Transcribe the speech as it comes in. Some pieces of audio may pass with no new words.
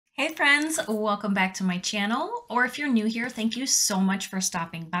Hey friends, welcome back to my channel, or if you're new here, thank you so much for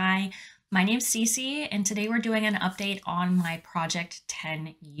stopping by. My name's Cece, and today we're doing an update on my project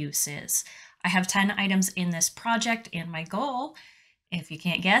 10 uses. I have 10 items in this project, and my goal, if you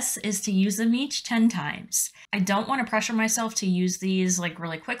can't guess, is to use them each 10 times. I don't want to pressure myself to use these like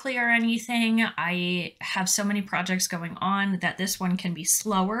really quickly or anything. I have so many projects going on that this one can be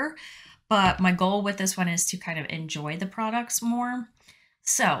slower, but my goal with this one is to kind of enjoy the products more.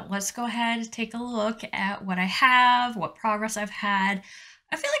 So let's go ahead and take a look at what I have, what progress I've had.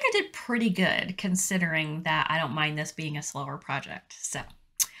 I feel like I did pretty good considering that I don't mind this being a slower project. So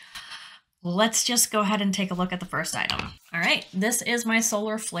let's just go ahead and take a look at the first item. All right, this is my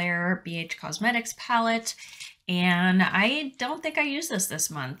Solar Flare BH Cosmetics palette, and I don't think I used this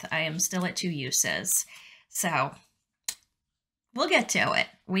month. I am still at 2 uses. So we'll get to it.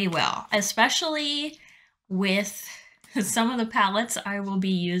 We will, especially with some of the palettes I will be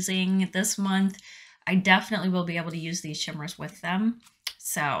using this month. I definitely will be able to use these shimmers with them.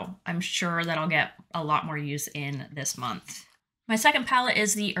 So I'm sure that I'll get a lot more use in this month. My second palette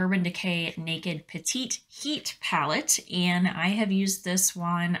is the Urban Decay Naked Petite Heat palette, and I have used this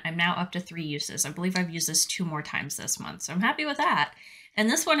one. I'm now up to 3 uses. I believe I've used this 2 more times this month, so I'm happy with that. And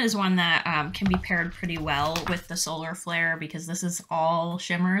this one is one that can be paired pretty well with the Solar Flare because this is all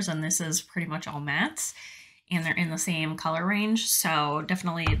shimmers and this is pretty much all mattes. And they're in the same color range, so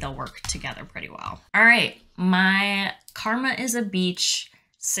definitely they'll work together pretty well. All right, my Karma is a Beach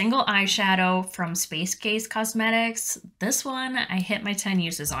single eyeshadow from Space Case Cosmetics. This one I hit my 10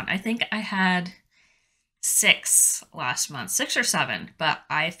 uses on. I think I had 6 last month, 6 or 7, but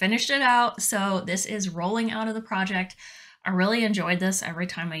I finished it out, so this is rolling out of the project. I really enjoyed this every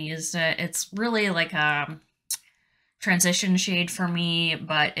time I used it. It's really like a transition shade for me,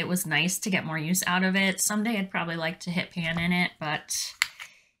 but it was nice to get more use out of it. Someday I'd probably like to hit pan in it, but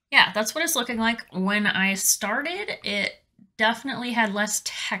yeah, that's what it's looking like. When I started, it definitely had less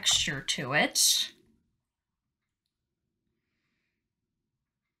texture to it.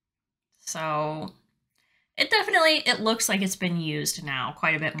 So it looks like it's been used now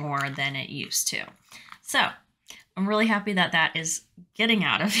quite a bit more than it used to. So I'm really happy that that is getting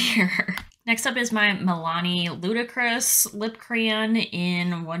out of here. Next up is my Milani Ludicrous Lip Crayon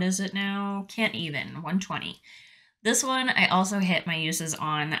in, what is it now? Can't Even, 120. This one I also hit my uses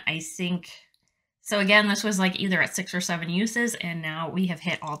on, I think. So again, this was like either at 6 or 7 uses, and now we have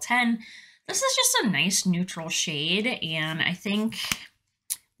hit all 10. This is just a nice neutral shade, and I think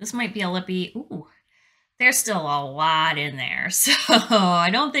this might be a lippy. Ooh, there's still a lot in there, so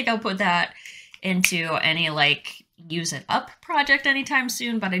I don't think I'll put that into any like use it up project anytime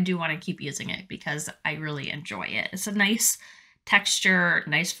soon, but I do want to keep using it because I really enjoy it. It's a nice texture,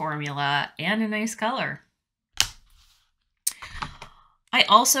 nice formula, and a nice color. I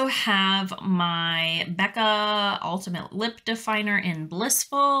also have my Becca Ultimate Lip Definer in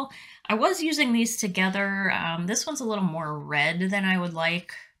Blissful. I was using these together. This one's a little more red than I would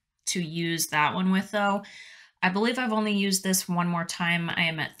like to use that one with though. I believe I've only used this one more time. I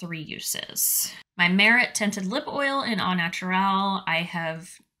am at 3 uses. My Merit Tinted Lip Oil in Au Naturel, I have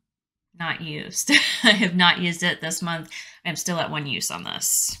not used. I have not used it this month. I'm still at 1 use on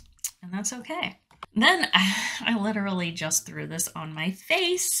this, and that's okay. Then I literally just threw this on my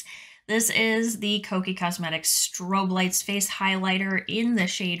face. This is the Kokie Cosmetics Strobe Lights Face Highlighter in the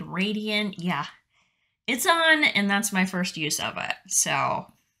shade Radiant. Yeah, it's on, and that's my first use of it.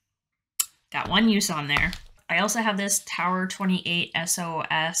 So, got 1 use on there. I also have this Tower 28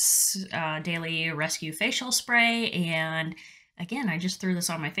 SOS Daily Rescue Facial Spray, and again, I just threw this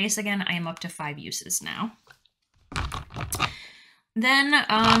on my face again. I am up to 5 uses now. Then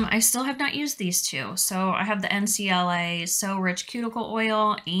I still have not used these 2. So I have the NCLA So Rich Cuticle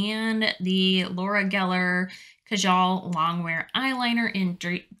Oil and the Laura Geller Kajal Longwear Eyeliner in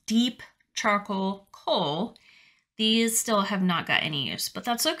Deep Charcoal Coal. These still have not got any use, but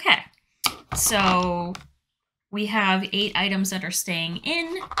that's okay. So we have 8 items that are staying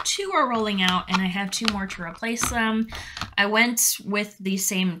in, 2 are rolling out, and I have 2 more to replace them. I went with the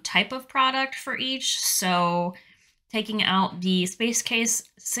same type of product for each, so taking out the Space Case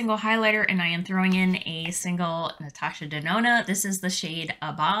single highlighter, and I am throwing in a single Natasha Denona. This is the shade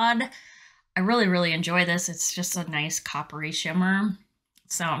Abad. I really, really enjoy this. It's just a nice coppery shimmer,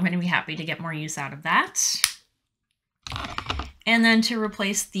 so I'm going to be happy to get more use out of that. And then to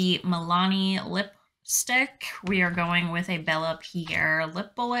replace the Milani lipstick, we are going with a Bella Pierre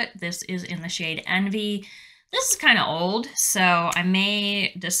Lip Bullet. This is in the shade Envy. This is kind of old, so I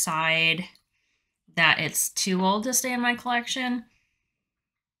may decide that it's too old to stay in my collection,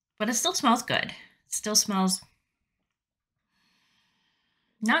 but it still smells good. It still smells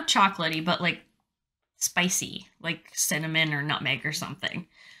not chocolatey, but like spicy, like cinnamon or nutmeg or something.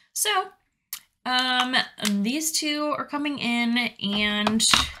 So these two are coming in, and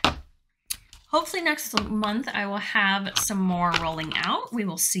hopefully next month I will have some more rolling out. We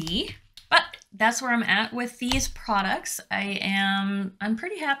will see. But that's where I'm at with these products. I'm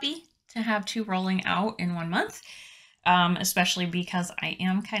pretty happy to have 2 rolling out in 1 month, especially because I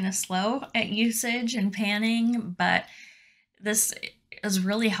am kind of slow at usage and panning, but this is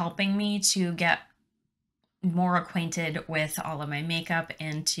really helping me to get more acquainted with all of my makeup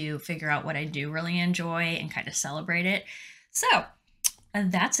and to figure out what I do really enjoy and kind of celebrate it. So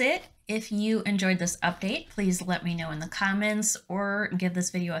that's it. If you enjoyed this update, please let me know in the comments or give this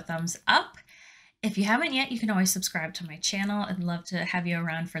video a thumbs up. If you haven't yet, you can always subscribe to my channel. I'd love to have you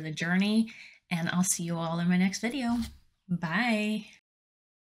around for the journey, and I'll see you all in my next video. Bye.